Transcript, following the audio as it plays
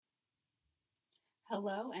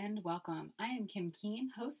Hello and welcome. I am Kim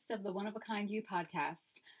Keene, host of the One of a Kind You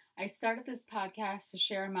podcast. I started this podcast to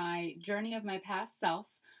share my journey of my past self,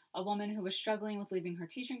 a woman who was struggling with leaving her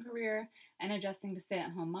teaching career and adjusting to stay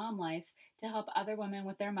at home mom life, to help other women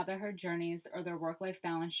with their motherhood journeys or their work life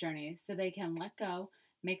balance journey so they can let go,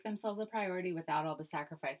 make themselves a priority without all the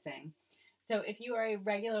sacrificing. So, if you are a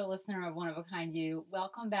regular listener of One of a Kind You,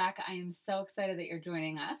 welcome back. I am so excited that you're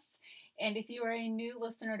joining us. And if you are a new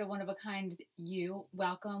listener to One of a Kind You,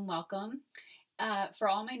 welcome, welcome. For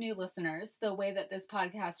all my new listeners, the way that this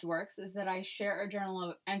podcast works is that I share a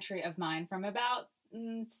journal entry of mine from about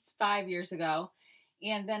 5 years ago.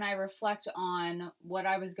 And then I reflect on what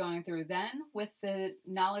I was going through then with the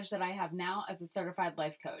knowledge that I have now as a certified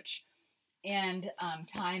life coach and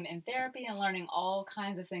time in therapy and learning all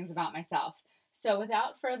kinds of things about myself. So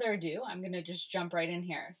without further ado, I'm going to just jump right in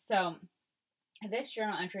here. So this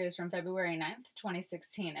journal entry is from February 9th,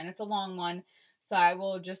 2016, and it's a long one, so I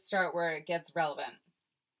will just start where it gets relevant.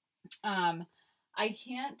 I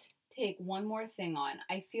can't take one more thing on.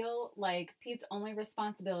 I feel like Pete's only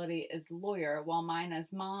responsibility is lawyer, while mine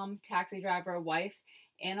is mom, taxi driver, wife,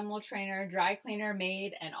 animal trainer, dry cleaner,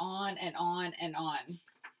 maid, and on and on and on.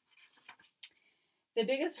 The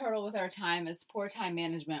biggest hurdle with our time is poor time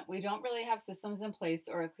management. We don't really have systems in place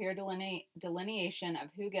or a clear delineation of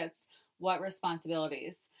who gets what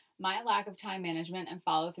responsibilities. My lack of time management and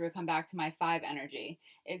follow through come back to my 5 energy.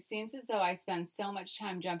 It seems as though I spend so much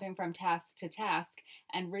time jumping from task to task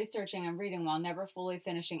and researching and reading while never fully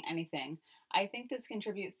finishing anything. I think this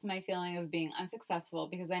contributes to my feeling of being unsuccessful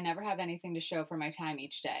because I never have anything to show for my time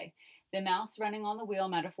each day. The mouse running on the wheel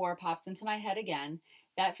metaphor pops into my head again.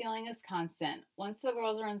 That feeling is constant. Once the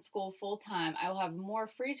girls are in school full time, I will have more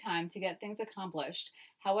free time to get things accomplished.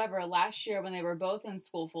 However, last year when they were both in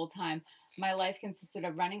school full time, my life consisted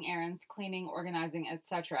of running errands, cleaning, organizing,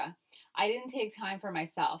 etc. I didn't take time for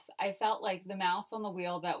myself. I felt like the mouse on the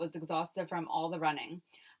wheel that was exhausted from all the running.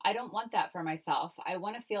 I don't want that for myself. I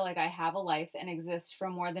want to feel like I have a life and exist for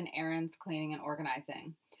more than errands, cleaning, and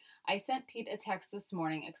organizing. I sent Pete a text this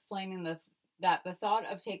morning explaining that the thought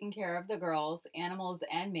of taking care of the girls, animals,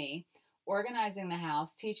 and me, organizing the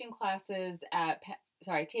house, taking classes at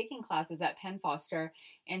Penn Foster,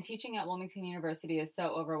 and teaching at Wilmington University is so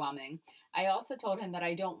overwhelming. I also told him that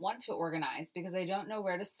I don't want to organize because I don't know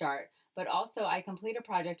where to start, but also I complete a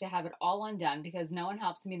project to have it all undone because no one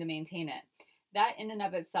helps me to maintain it. That in and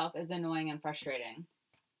of itself is annoying and frustrating.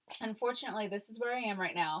 Unfortunately, this is where I am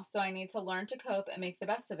right now, so I need to learn to cope and make the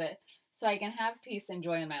best of it so I can have peace and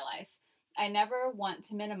joy in my life. I never want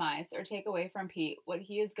to minimize or take away from Pete what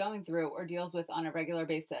he is going through or deals with on a regular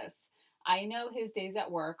basis. I know his days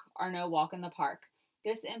at work are no walk in the park.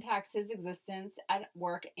 This impacts his existence at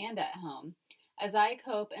work and at home. As I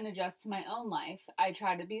cope and adjust to my own life, I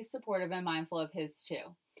try to be supportive and mindful of his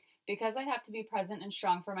too. Because I have to be present and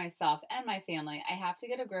strong for myself and my family, I have to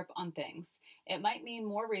get a grip on things. It might mean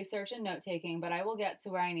more research and note taking, but I will get to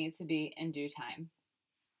where I need to be in due time.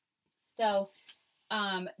 So,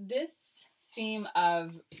 this theme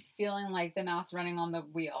of feeling like the mouse running on the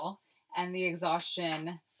wheel and the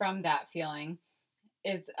exhaustion from that feeling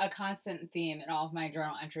is a constant theme in all of my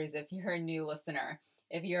journal entries if you're a new listener.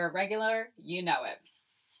 If you're a regular, you know it.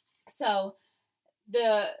 So,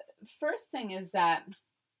 the first thing is that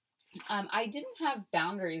I didn't have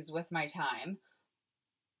boundaries with my time.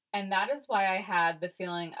 And that is why I had the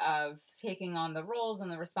feeling of taking on the roles and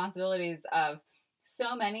the responsibilities of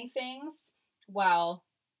so many things while,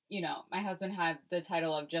 my husband had the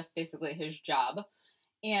title of just basically his job.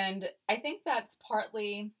 And I think that's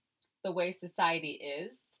partly the way society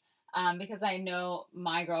is, because I know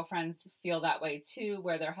my girlfriends feel that way too,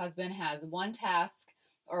 where their husband has one task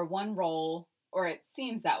or one role, or it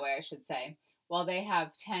seems that way, I should say, while they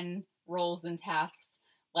have 10 roles and tasks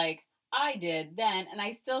like I did then, and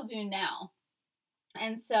I still do now.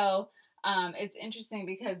 And so it's interesting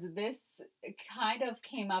because this kind of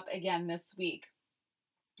came up again this week.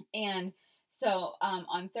 And so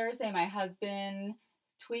on Thursday, my husband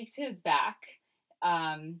tweaked his back,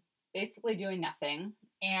 basically doing nothing.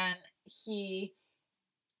 And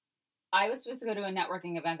I was supposed to go to a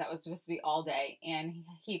networking event that was supposed to be all day. And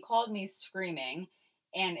he called me screaming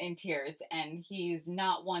and in tears. And he's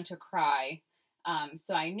not one to cry.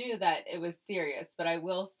 So I knew that it was serious, but I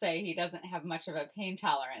will say he doesn't have much of a pain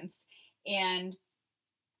tolerance. And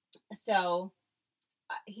so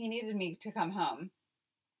he needed me to come home.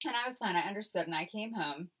 And I was fine. I understood. And I came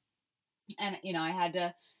home and, I had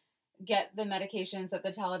to get the medications that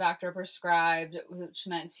the teledoctor prescribed, which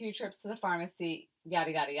meant 2 trips to the pharmacy,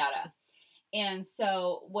 yada, yada, yada. And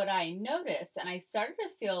so what I noticed, and I started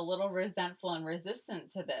to feel a little resentful and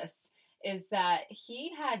resistant to this, is that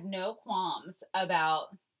he had no qualms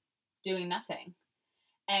about doing nothing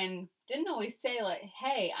and didn't always say, like,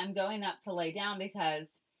 hey, I'm going up to lay down because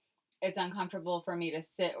it's uncomfortable for me to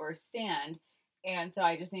sit or stand. And so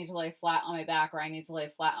I just need to lay flat on my back, or I need to lay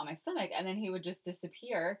flat on my stomach. And then he would just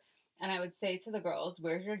disappear. And I would say to the girls,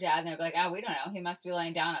 where's your dad? And they'd be like, oh, we don't know. He must be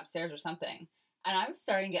laying down upstairs or something. And I was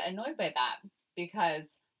starting to get annoyed by that because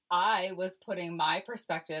I was putting my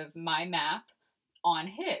perspective, my map on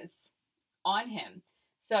him.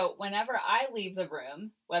 So whenever I leave the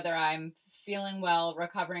room, whether I'm feeling well,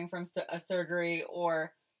 recovering from a surgery,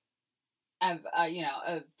 or have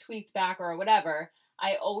a tweaked back or whatever,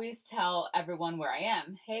 I always tell everyone where I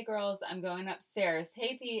am. Hey girls, I'm going upstairs.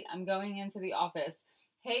 Hey Pete, I'm going into the office.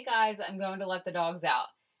 Hey guys, I'm going to let the dogs out.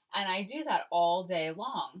 And I do that all day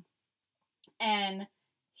long. And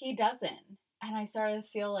he doesn't. And I started to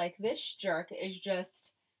feel like this jerk is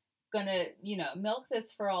just gonna, milk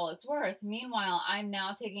this for all it's worth. Meanwhile, I'm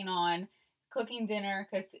now taking on cooking dinner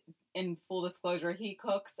because, in full disclosure, he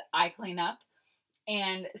cooks, I clean up.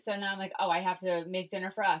 And so now I'm like, oh, I have to make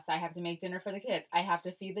dinner for us. I have to make dinner for the kids. I have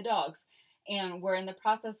to feed the dogs. And we're in the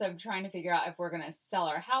process of trying to figure out if we're going to sell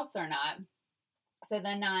our house or not. So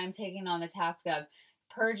then now I'm taking on the task of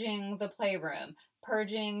purging the playroom,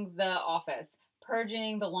 purging the office,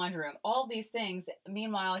 purging the laundry room, all these things.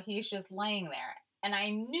 Meanwhile, he's just laying there. And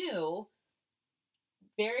I knew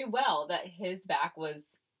very well that his back was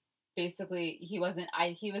basically, he was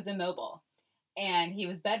immobile and he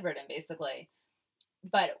was bedridden basically.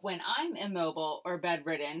 But when I'm immobile or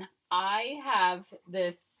bedridden, I have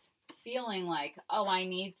this feeling like, oh, I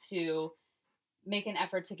need to make an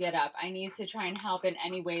effort to get up. I need to try and help in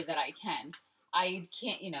any way that I can. I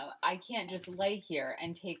can't just lay here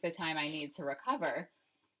and take the time I need to recover.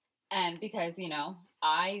 And because,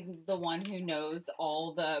 I'm the one who knows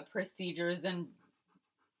all the procedures and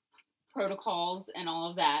protocols and all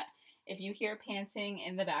of that. If you hear panting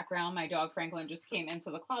in the background, my dog Franklin just came into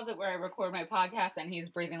the closet where I record my podcast and he's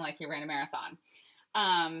breathing like he ran a marathon.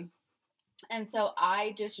 And so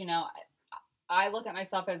I just, I look at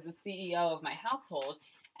myself as the CEO of my household,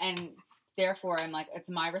 and therefore I'm like, it's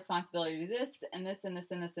my responsibility to do this and this and this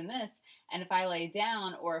and this and this. And if I lay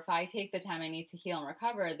down or if I take the time I need to heal and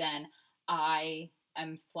recover, then I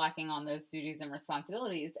am slacking on those duties and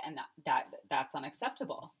responsibilities, and that's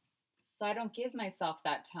unacceptable. So I don't give myself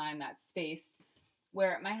that time, that space,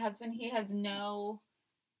 where my husband,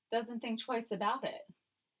 doesn't think twice about it.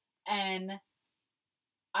 And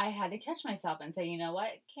I had to catch myself and say, you know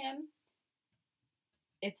what, Kim,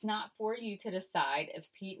 it's not for you to decide if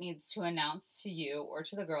Pete needs to announce to you or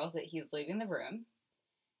to the girls that he's leaving the room.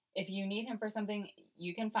 If you need him for something,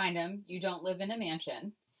 you can find him. You don't live in a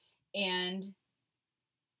mansion. And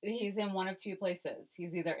he's in one of two places.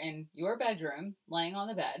 He's either in your bedroom, laying on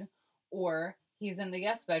the bed, or he's in the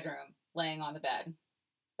guest bedroom, laying on the bed.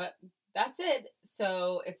 But that's it.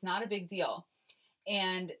 So it's not a big deal.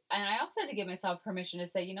 And I also had to give myself permission to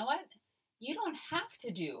say, you know what? You don't have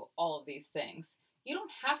to do all of these things. You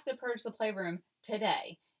don't have to purge the playroom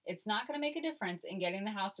today. It's not going to make a difference in getting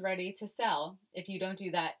the house ready to sell if you don't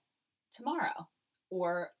do that tomorrow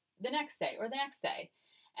or the next day or the next day.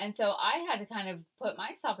 And so I had to kind of put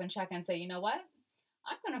myself in check and say, you know what?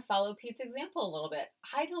 I'm going to follow Pete's example a little bit.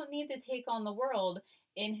 I don't need to take on the world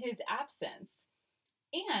in his absence.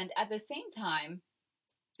 And at the same time,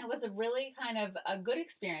 it was a really kind of a good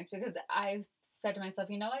experience because I said to myself,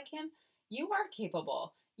 you know what, Kim? You are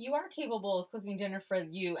capable. You are capable of cooking dinner for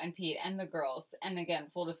you and Pete and the girls. And again,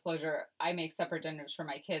 full disclosure, I make separate dinners for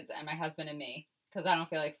my kids and my husband and me because I don't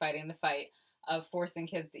feel like fighting the fight of forcing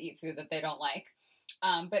kids to eat food that they don't like.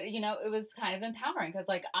 But, it was kind of empowering because,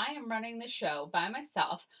 like, I am running the show by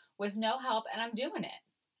myself with no help and I'm doing it.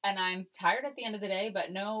 And I'm tired at the end of the day,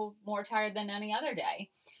 but no more tired than any other day.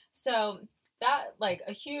 So that, like,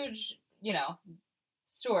 a huge,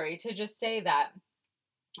 story to just say that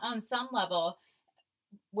on some level,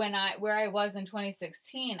 where I was in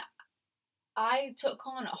 2016, I took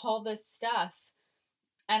on all this stuff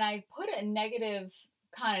and I put a negative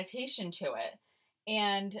connotation to it.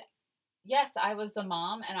 And yes, I was the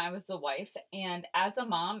mom and I was the wife. And as a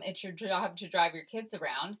mom, it's your job to drive your kids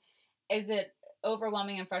around. Is it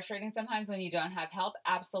overwhelming and frustrating sometimes when you don't have help?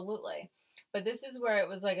 Absolutely. But this is where it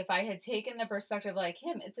was like, if I had taken the perspective like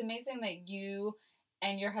him, it's amazing that you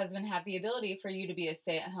and your husband have the ability for you to be a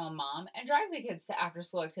stay-at-home mom and drive the kids to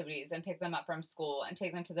after-school activities and pick them up from school and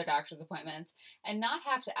take them to their doctor's appointments and not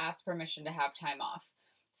have to ask permission to have time off.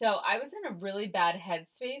 So I was in a really bad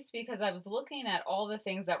headspace because I was looking at all the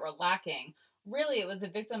things that were lacking. Really, it was a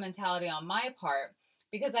victim mentality on my part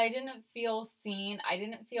because I didn't feel seen. I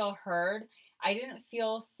didn't feel heard. I didn't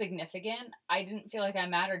feel significant. I didn't feel like I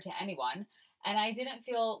mattered to anyone. And I didn't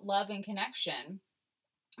feel love and connection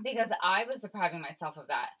because I was depriving myself of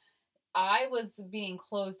that. I was being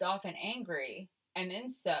closed off and angry, and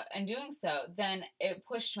doing so, then it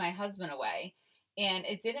pushed my husband away, and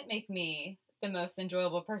it didn't make me the most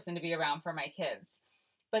enjoyable person to be around for my kids.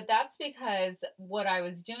 But that's because what I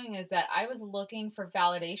was doing is that I was looking for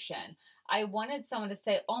validation. I wanted someone to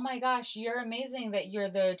say, "Oh my gosh, you're amazing that you're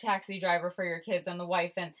the taxi driver for your kids and the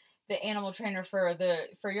wife and the animal trainer for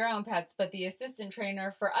your own pets, but the assistant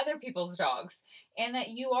trainer for other people's dogs, and that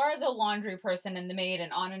you are the laundry person and the maid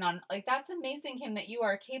and on and on." Like, that's amazing, Kim, that you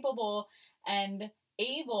are capable and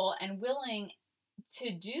able and willing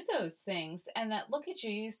to do those things, and that look at you,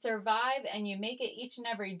 you survive and you make it each and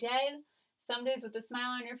every day, some days with a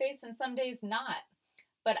smile on your face and some days not.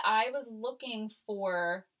 But I was looking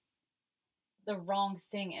for the wrong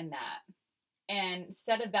thing in that. And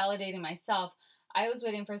instead of validating myself, I was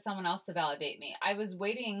waiting for someone else to validate me. I was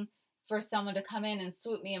waiting for someone to come in and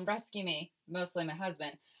swoop me and rescue me, mostly my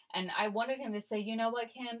husband. And I wanted him to say, "You know what,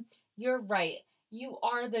 Kim? You're right. You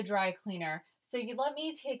are the dry cleaner. So you let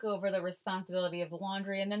me take over the responsibility of the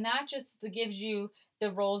laundry." And then that just gives you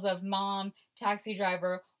the roles of mom, taxi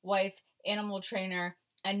driver, wife, animal trainer,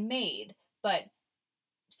 and maid. But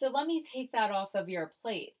so let me take that off of your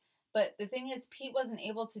plate. But the thing is, Pete wasn't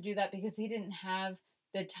able to do that because he didn't have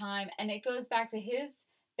the time. And it goes back to his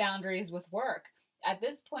boundaries with work. At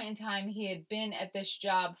this point in time, he had been at this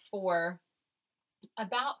job for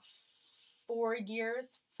about 4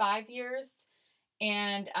 years, 5 years,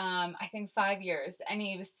 and I think 5 years. And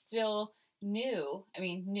he was still new. I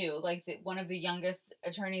mean, new, like one of the youngest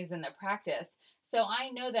attorneys in the practice. So I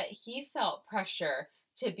know that he felt pressure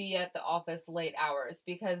to be at the office late hours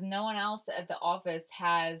because no one else at the office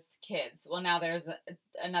has kids. Well, now there's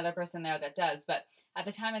another person there that does, but at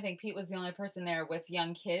the time, I think Pete was the only person there with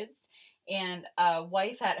young kids and a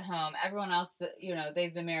wife at home. Everyone else,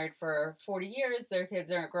 they've been married for 40 years. Their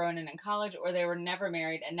kids aren't growing in college, or they were never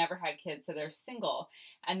married and never had kids, so they're single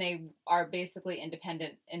and they are basically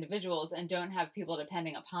independent individuals and don't have people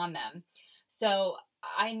depending upon them. So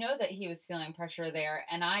I know that he was feeling pressure there,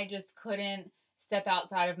 and I just couldn't step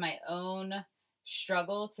outside of my own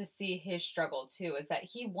struggle to see his struggle too. Is that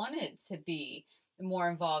he wanted to be more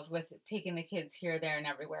involved with taking the kids here, there, and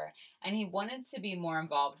everywhere. And he wanted to be more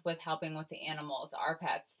involved with helping with the animals, our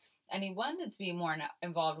pets. And he wanted to be more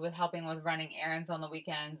involved with helping with running errands on the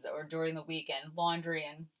weekends or during the week and laundry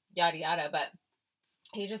and yada yada. But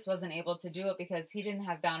he just wasn't able to do it because he didn't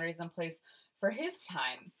have boundaries in place for his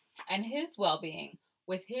time and his well being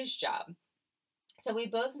with his job. So we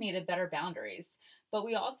both needed better boundaries, but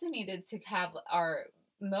we also needed to have our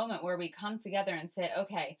moment where we come together and say,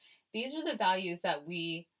 okay, these are the values that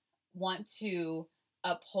we want to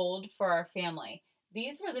uphold for our family.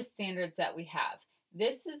 These are the standards that we have.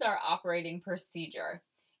 This is our operating procedure.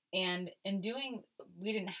 And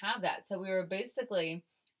we didn't have that. So we were basically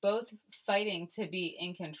both fighting to be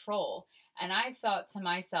in control. And I thought to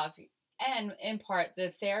myself, and in part,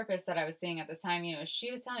 the therapist that I was seeing at the time,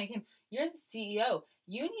 she was telling him, "You're the CEO.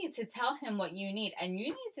 You need to tell him what you need, and you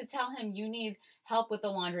need to tell him you need help with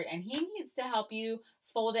the laundry, and he needs to help you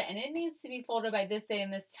fold it, and it needs to be folded by this day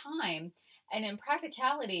and this time." And in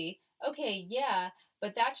practicality, okay, yeah,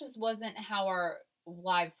 but that just wasn't how our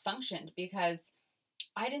lives functioned because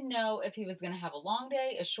I didn't know if he was going to have a long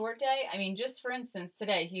day, a short day. I mean, just for instance,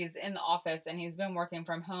 today he's in the office and he's been working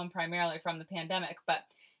from home primarily from the pandemic, but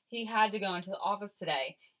he had to go into the office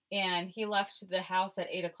today and he left the house at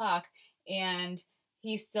 8 o'clock and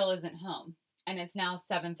he still isn't home. And it's now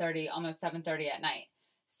 7:30, almost 7:30 at night.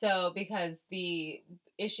 So because the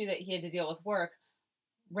issue that he had to deal with work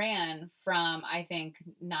ran from, I think,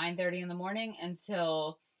 9:30 in the morning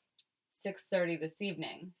until 6:30 this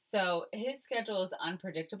evening. So his schedule is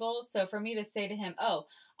unpredictable. So for me to say to him, "Oh,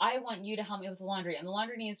 I want you to help me with the laundry and the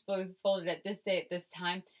laundry needs to be folded at this day at this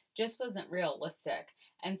time," just wasn't realistic.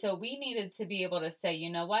 And so we needed to be able to say,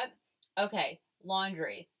 "You know what? Okay,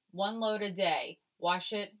 laundry, one load a day,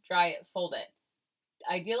 wash it, dry it, fold it.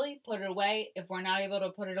 Ideally, put it away. If we're not able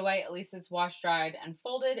to put it away, at least it's washed, dried, and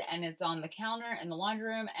folded, and it's on the counter in the laundry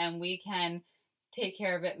room, and we can take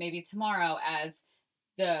care of it maybe tomorrow as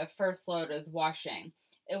the first load is washing."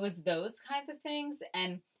 It was those kinds of things.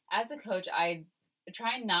 And as a coach, I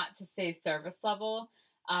try not to say surface level.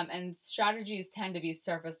 And strategies tend to be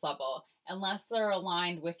surface level unless they're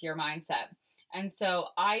aligned with your mindset. And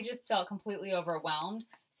so I just felt completely overwhelmed.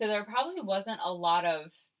 So there probably wasn't a lot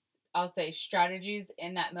of, I'll say, strategies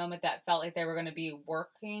in that moment that felt like they were going to be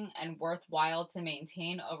working and worthwhile to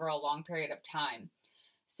maintain over a long period of time.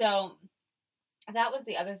 So that was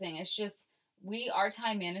the other thing. It's just our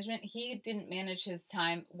time management, he didn't manage his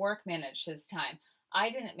time, work managed his time. I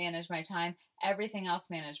didn't manage my time, everything else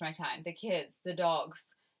managed my time. The kids, the dogs,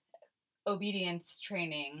 obedience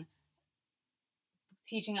training,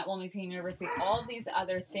 teaching at Wilmington University, all these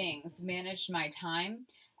other things managed my time.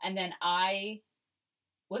 And then I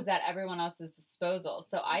was at everyone else's disposal.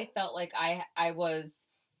 So I felt like I was,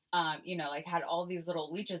 like had all these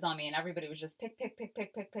little leeches on me, and everybody was just pick, pick, pick,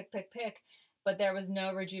 pick, pick, pick, pick, pick. But there was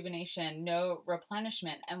no rejuvenation, no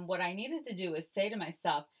replenishment. And what I needed to do is say to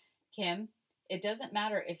myself, Kim, it doesn't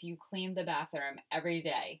matter if you clean the bathroom every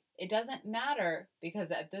day. It doesn't matter,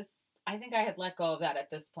 because I think I had let go of that at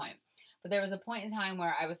this point. But there was a point in time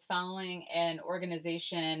where I was following an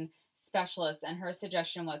organization specialist, and her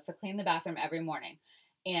suggestion was to clean the bathroom every morning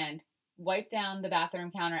and wipe down the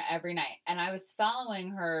bathroom counter every night. And I was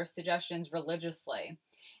following her suggestions religiously.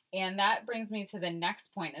 And that brings me to the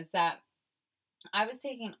next point, is that I was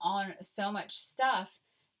taking on so much stuff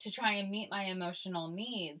to try and meet my emotional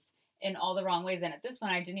needs in all the wrong ways. And at this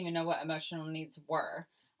point, I didn't even know what emotional needs were.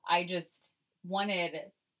 I just wanted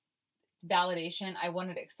validation. I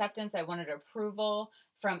wanted acceptance. I wanted approval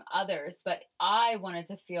from others. But I wanted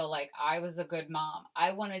to feel like I was a good mom.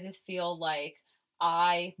 I wanted to feel like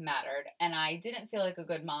I mattered. And I didn't feel like a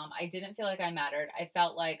good mom. I didn't feel like I mattered. I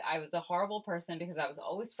felt like I was a horrible person because I was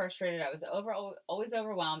always frustrated. I was always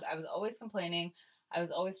overwhelmed. I was always complaining. I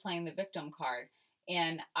was always playing the victim card.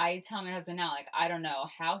 And I tell my husband now, like, I don't know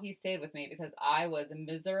how he stayed with me, because I was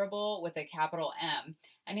miserable with a capital M.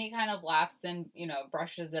 And he kind of laughs and,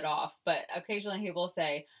 brushes it off. But occasionally he will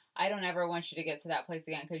say, I don't ever want you to get to that place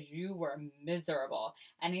again, because you were miserable.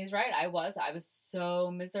 And he's right. I was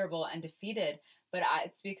so miserable and defeated. But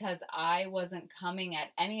it's because I wasn't coming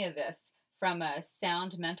at any of this from a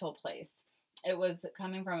sound mental place. It was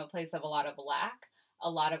coming from a place of a lot of lack, a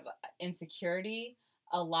lot of insecurity,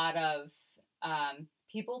 a lot of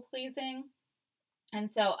people pleasing.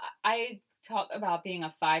 And so I talk about being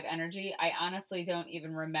a 5 energy. I honestly don't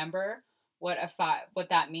even remember what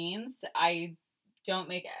that means. I don't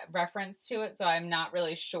make reference to it, so I'm not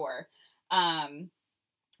really sure.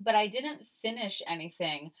 But I didn't finish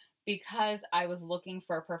anything because I was looking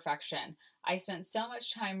for perfection. I spent so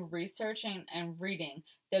much time researching and reading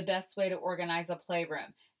the best way to organize a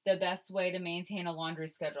playroom, the best way to maintain a laundry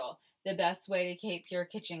schedule, the best way to keep your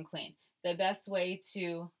kitchen clean, the best way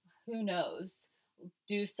to, who knows,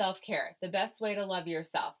 do self-care, the best way to love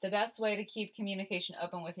yourself, the best way to keep communication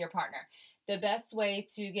open with your partner, the best way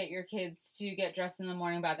to get your kids to get dressed in the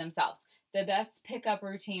morning by themselves, the best pickup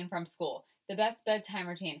routine from school, the best bedtime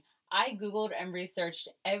routine. I Googled and researched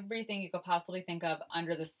everything you could possibly think of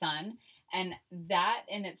under the sun. And that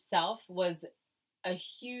in itself was a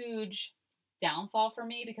huge downfall for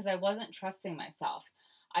me, because I wasn't trusting myself.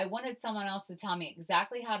 I wanted someone else to tell me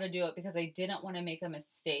exactly how to do it, because I didn't want to make a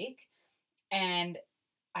mistake. And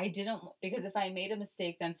I didn't, because if I made a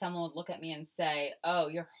mistake, then someone would look at me and say, oh,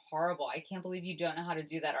 you're horrible. I can't believe you don't know how to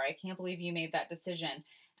do that. Or I can't believe you made that decision.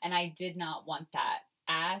 And I did not want that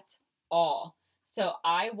at all. So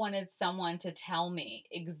I wanted someone to tell me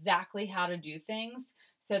exactly how to do things,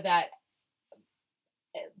 so that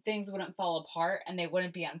things wouldn't fall apart and they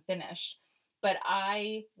wouldn't be unfinished. But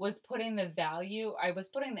I was putting the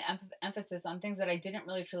emphasis on things that I didn't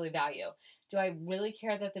really truly value. Do I really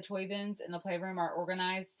care that the toy bins in the playroom are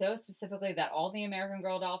organized so specifically that all the American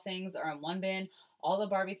Girl doll things are in one bin, all the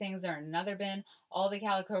Barbie things are in another bin, all the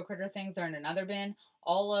Calico Critter things are in another bin,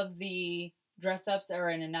 all of the dress ups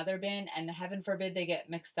are in another bin, and heaven forbid they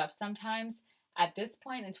get mixed up sometimes? At this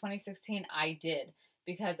point in 2016, I did,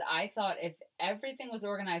 because I thought if everything was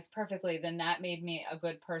organized perfectly, then that made me a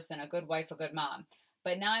good person, a good wife, a good mom.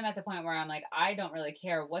 But now I'm at the point where I'm like, I don't really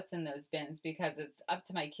care what's in those bins, because it's up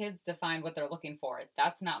to my kids to find what they're looking for.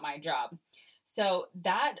 That's not my job. So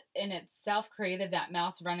that in itself created that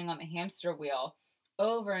mouse running on the hamster wheel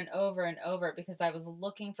over and over and over, because I was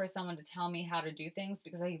looking for someone to tell me how to do things,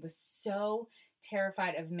 because I was so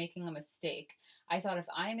terrified of making a mistake. I thought, if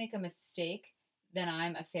I make a mistake, then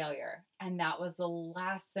I'm a failure. And that was the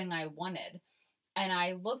last thing I wanted. And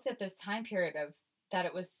I looked at this time period of that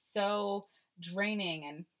it was so draining,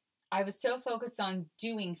 and I was so focused on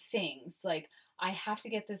doing things like, I have to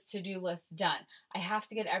get this to-do list done. I have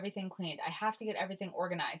to get everything cleaned. I have to get everything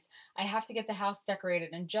organized. I have to get the house decorated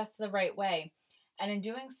in just the right way. And in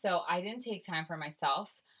doing so, I didn't take time for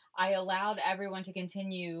myself. I allowed everyone to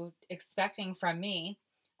continue expecting from me,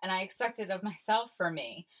 and I expected of myself for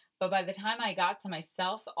me. But by the time I got to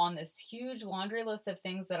myself on this huge laundry list of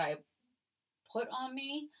things that I put on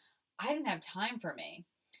me, I didn't have time for me.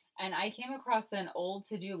 And I came across an old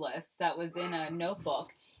to-do list that was in a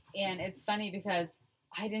notebook. And it's funny because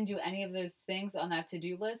I didn't do any of those things on that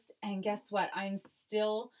to-do list. And guess what? I'm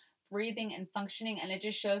still breathing and functioning. And it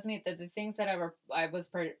just shows me that the things that I was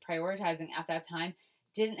prioritizing at that time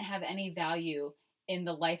didn't have any value in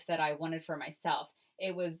the life that I wanted for myself.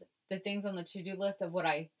 It was the things on the to-do list of what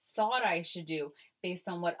I thought I should do based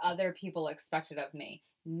on what other people expected of me,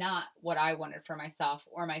 not what I wanted for myself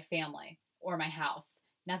or my family or my house.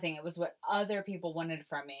 Nothing. It was what other people wanted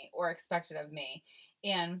from me or expected of me.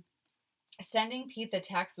 And sending Pete the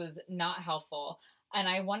text was not helpful. And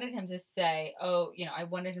I wanted him to say, oh, I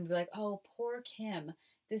wanted him to be like, oh, poor Kim.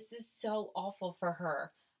 This is so awful for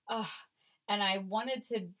her. Ugh. And I wanted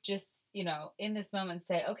to just, in this moment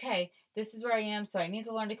say, okay, this is where I am. So I need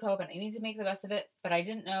to learn to cope and I need to make the best of it. But I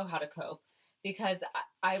didn't know how to cope because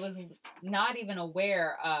I was not even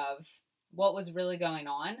aware of what was really going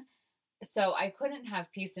on. So I couldn't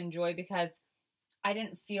have peace and joy because I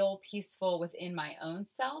didn't feel peaceful within my own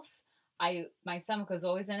self. My stomach was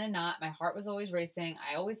always in a knot. My heart was always racing.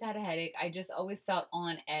 I always had a headache. I just always felt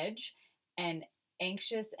on edge and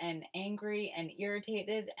anxious and angry and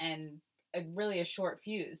irritated and really a short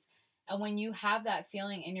fuse. And when you have that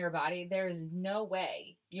feeling in your body, there's no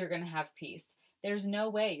way you're going to have peace. There's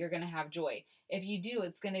no way you're going to have joy. If you do,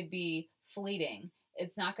 it's going to be fleeting.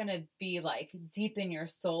 It's not going to be like deep in your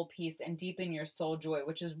soul peace and deep in your soul joy,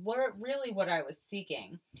 which is what I was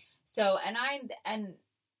seeking. So,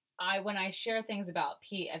 when I share things about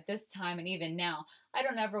Pete at this time and even now, I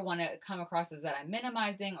don't ever want to come across as that I'm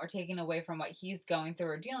minimizing or taking away from what he's going through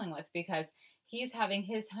or dealing with, because he's having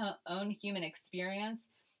his own human experience,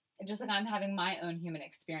 just like I'm having my own human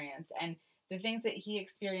experience. And the things that he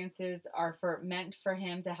experiences are meant for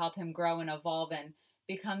him to help him grow and evolve and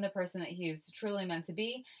become the person that he's truly meant to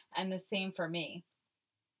be, and the same for me.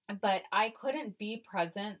 But I couldn't be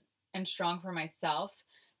present and strong for myself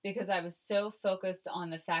because I was so focused on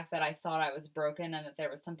the fact that I thought I was broken and that there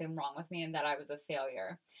was something wrong with me and that I was a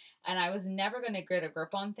failure. And I was never going to get a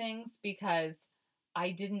grip on things because I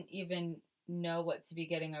didn't even know what to be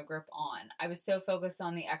getting a grip on. I was so focused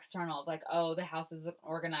on the external of like, oh, the house isn't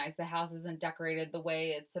organized, the house isn't decorated the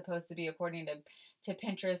way it's supposed to be according to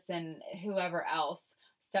Pinterest and whoever else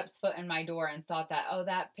steps foot in my door and thought that, oh,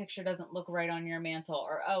 that picture doesn't look right on your mantle,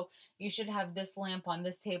 or oh, you should have this lamp on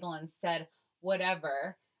this table instead,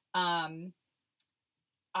 whatever.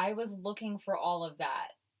 I was looking for all of that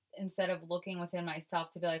instead of looking within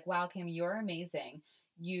myself to be like, wow, Kim, you're amazing.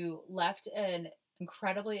 You left an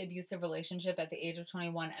incredibly abusive relationship at the age of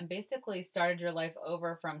 21 and basically started your life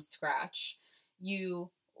over from scratch. You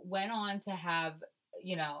went on to have,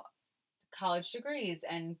 college degrees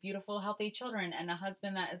and beautiful, healthy children and a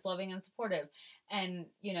husband that is loving and supportive. And,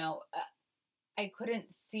 I couldn't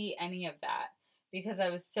see any of that because I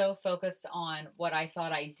was so focused on what I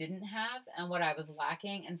thought I didn't have and what I was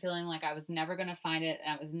lacking and feeling like I was never going to find it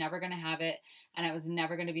and I was never going to have it and I was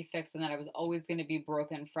never going to be fixed and that I was always going to be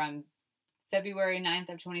broken from February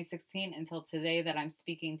 9th of 2016 until today that I'm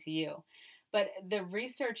speaking to you. But the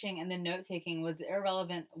researching and the note-taking was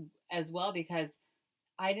irrelevant as well because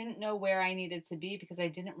I didn't know where I needed to be because I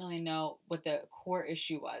didn't really know what the core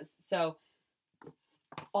issue was. So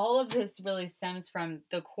all of this really stems from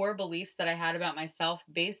the core beliefs that I had about myself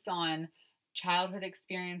based on childhood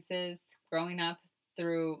experiences, growing up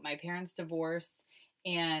through my parents' divorce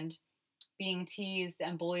and being teased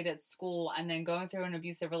and bullied at school, and then going through an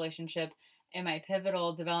abusive relationship in my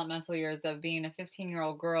pivotal developmental years of being a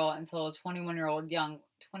 15-year-old girl until a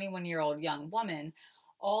 21-year-old young woman.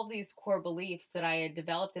 All these core beliefs that I had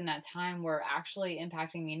developed in that time were actually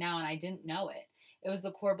impacting me now, and I didn't know it. It was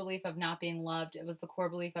the core belief of not being loved. It was the core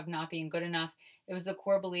belief of not being good enough. It was the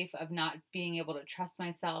core belief of not being able to trust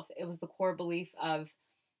myself. It was the core belief of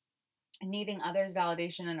needing others'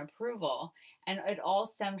 validation and approval. And it all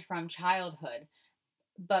stemmed from childhood.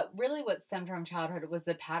 But really what stemmed from childhood was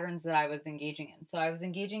the patterns that I was engaging in. So I was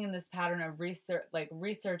engaging in this pattern of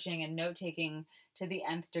researching and note-taking to the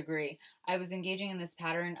nth degree. I was engaging in this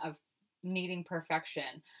pattern of needing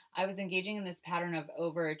perfection. I was engaging in this pattern of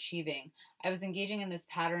overachieving. I was engaging in this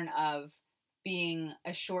pattern of being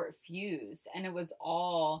a short fuse. And it was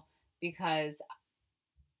all because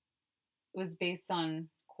it was based on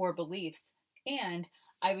core beliefs. And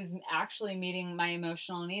I was actually meeting my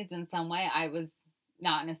emotional needs in some way. I was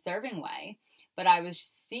not in a serving way, but I was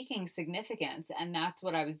seeking significance. And that's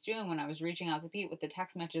what I was doing when I was reaching out to Pete with the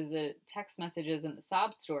text messages and the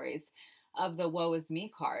sob stories of the woe is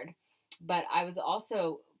me card. But I was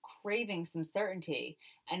also craving some certainty.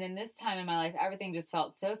 And in this time in my life, everything just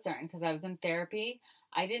felt so certain because I was in therapy.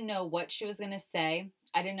 I didn't know what she was going to say.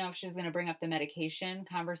 I didn't know if she was going to bring up the medication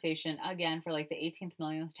conversation again for like the 18th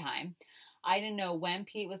millionth time. I didn't know when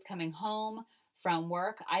Pete was coming home from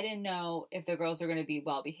work. I didn't know if the girls were going to be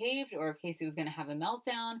well behaved or if Casey was going to have a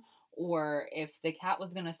meltdown or if the cat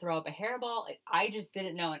was going to throw up a hairball. I just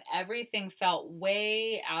didn't know. And everything felt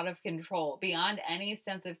way out of control, beyond any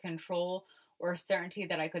sense of control or certainty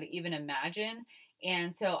that I could even imagine.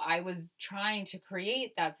 And so I was trying to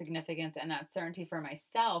create that significance and that certainty for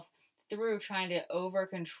myself through trying to over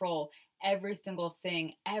control every single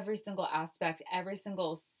thing, every single aspect, every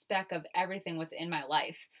single speck of everything within my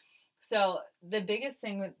life. So the biggest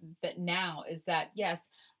thing that now is that, yes,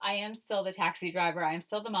 I am still the taxi driver. I am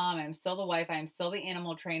still the mom. I am still the wife. I am still the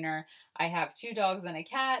animal trainer. I have 2 dogs and a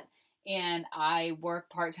cat, and I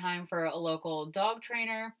work part-time for a local dog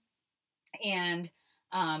trainer. And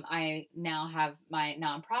I now have my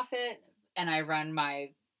nonprofit, and I run my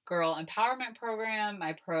girl empowerment program,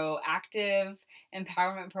 my proactive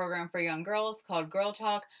empowerment program for young girls called Girl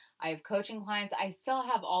Talk. I have coaching clients. I still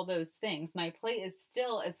have all those things. My plate is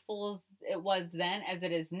still as full as it was then as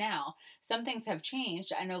it is now. Some things have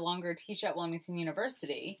changed. I no longer teach at Wilmington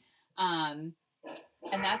University, and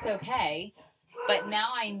that's okay. But now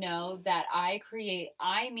I know that I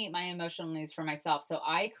meet my emotional needs for myself. So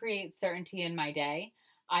I create certainty in my day.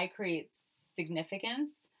 I create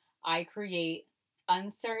significance. I create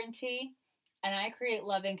uncertainty. And I create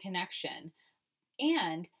love and connection.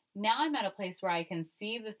 And now I'm at a place where I can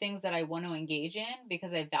see the things that I want to engage in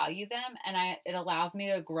because I value them. And it allows me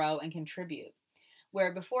to grow and contribute.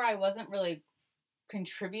 Where before I wasn't really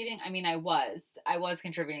contributing. I mean, I was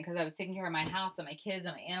contributing because I was taking care of my house and my kids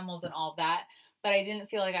and my animals and all of that, but I didn't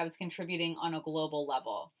feel like I was contributing on a global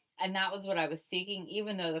level. And that was what I was seeking,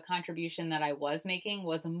 even though the contribution that I was making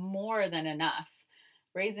was more than enough.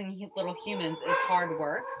 Raising little humans is hard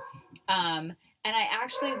work. And I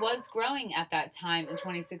actually was growing at that time in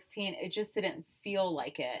 2016. It just didn't feel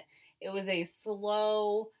like it. It was a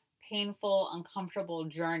slow, painful, uncomfortable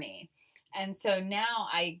journey. And so now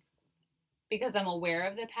because I'm aware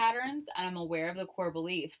of the patterns and I'm aware of the core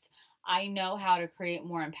beliefs, I know how to create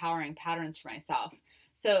more empowering patterns for myself.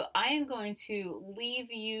 So I am going to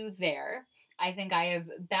leave you there. I think I have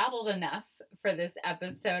babbled enough for this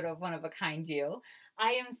episode of One of a Kind You.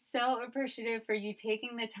 I am so appreciative for you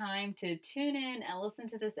taking the time to tune in and listen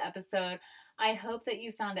to this episode. I hope that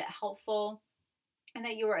you found it helpful and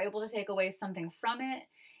that you were able to take away something from it.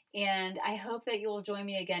 And I hope that you will join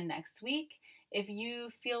me again next week. If you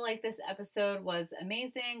feel like this episode was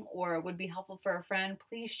amazing or would be helpful for a friend,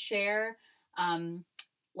 please share.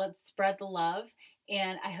 Let's spread the love.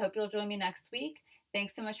 And I hope you'll join me next week.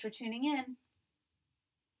 Thanks so much for tuning in.